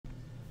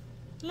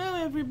Hello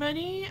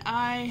everybody,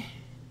 I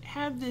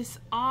have this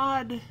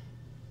odd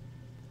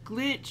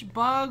glitch,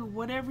 bug,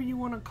 whatever you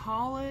want to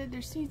call it.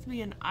 There seems to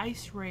be an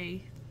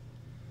Ice-Wraith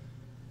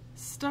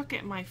stuck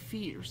at my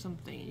feet or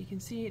something. You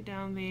can see it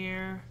down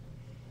there.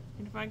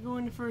 And if I go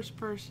into first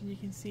person, you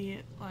can see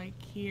it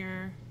like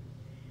here.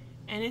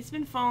 And it's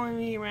been following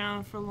me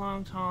around for a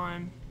long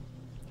time.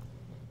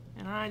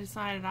 And I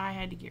decided I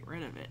had to get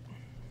rid of it.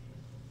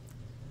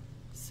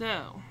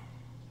 So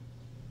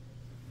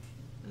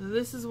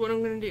this is what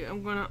I'm going to do.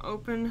 I'm going to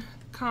open the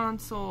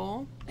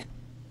console,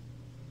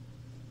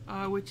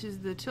 which is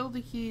the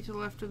tilde key to the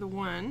left of the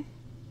 1.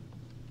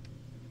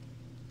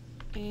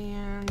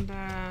 And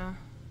I'm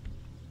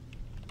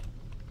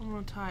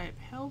going to type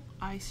help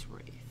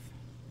Ice-Wraith.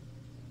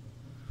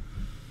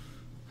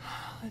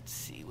 Let's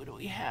see, what do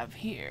we have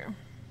here?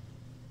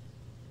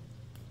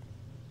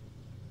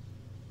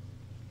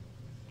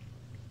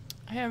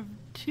 I have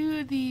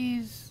 2 of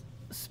these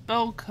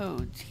spell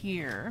codes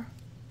here.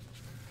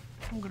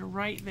 I'm going to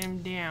write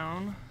them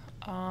down.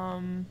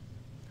 I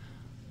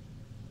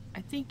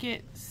think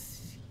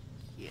it's,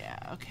 yeah,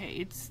 okay,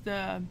 it's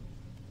the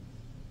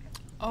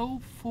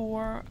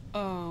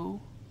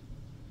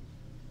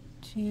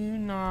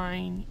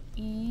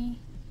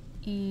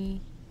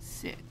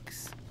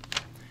 04029EE6.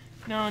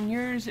 Now on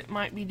yours it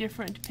might be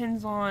different. It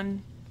depends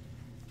on,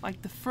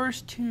 like, the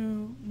first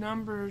 2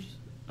 numbers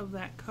of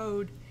that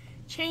code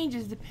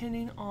changes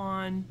depending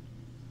on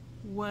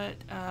what,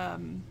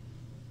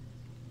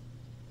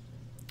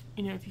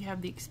 you know, if you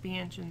have the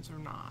expansions or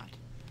not.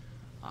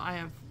 I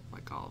have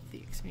like all of the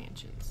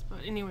expansions.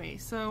 But anyway,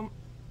 so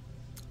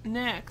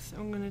next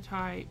I'm going to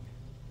type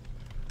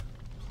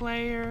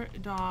player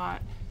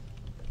dot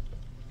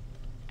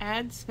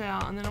add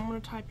spell, and then I'm going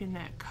to type in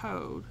that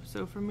code.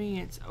 So for me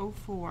it's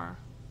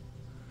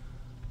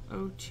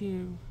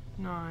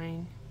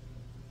 04029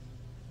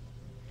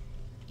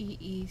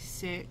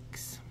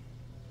 EE6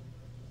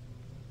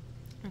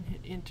 and hit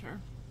enter.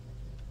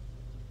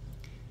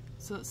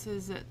 So it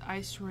says that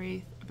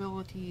Ice-Wraith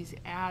abilities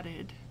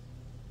added.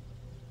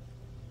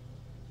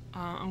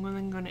 I'm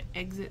then going to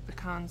exit the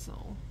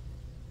console.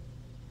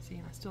 See,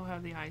 I still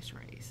have the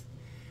Ice-Wraith.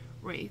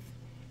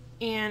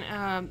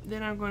 And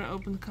then I'm going to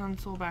open the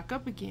console back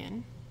up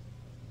again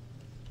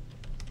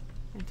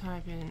and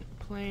type in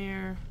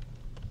player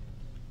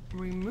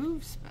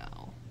remove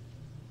spell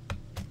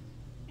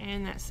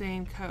and that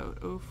same code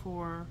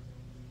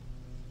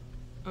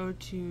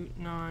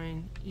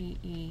 04029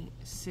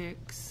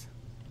 EE6.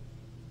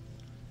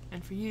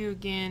 And for you,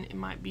 again, it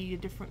might be a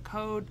different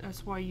code.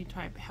 That's why you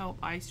type help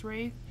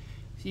Ice-Wraith,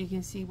 so you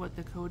can see what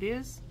the code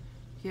is,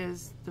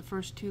 because the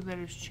first 2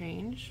 letters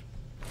change.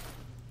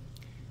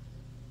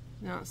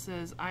 Now it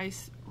says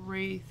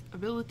Ice-Wraith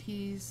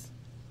abilities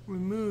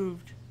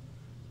removed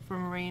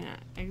from Arena.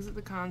 Exit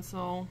the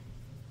console,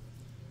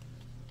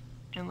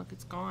 and look,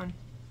 it's gone.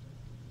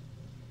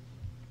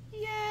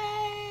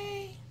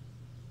 Yay!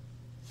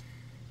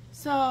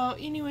 So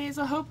anyways,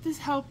 I hope this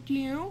helped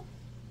you,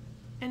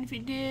 and if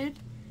it did,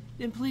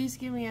 then please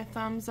give me a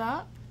thumbs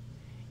up.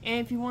 And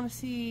if you want to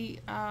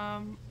see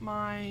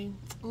my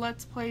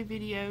Let's Play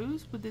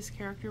videos with this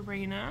character,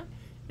 Reyna,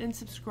 then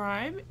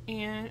subscribe.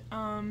 And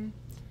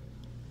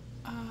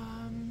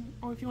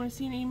or if you want to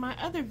see any of my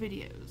other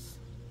videos,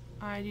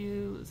 I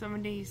do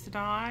 7 Days to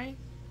Die,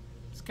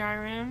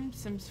 Skyrim,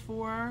 Sims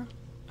 4,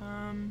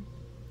 and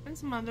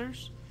some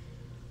others.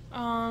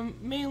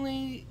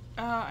 Mainly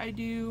I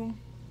do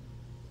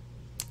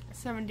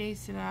 7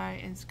 Days to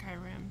Die and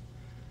Skyrim.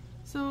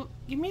 So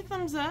give me a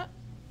thumbs up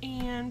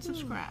and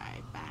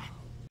subscribe. Bye.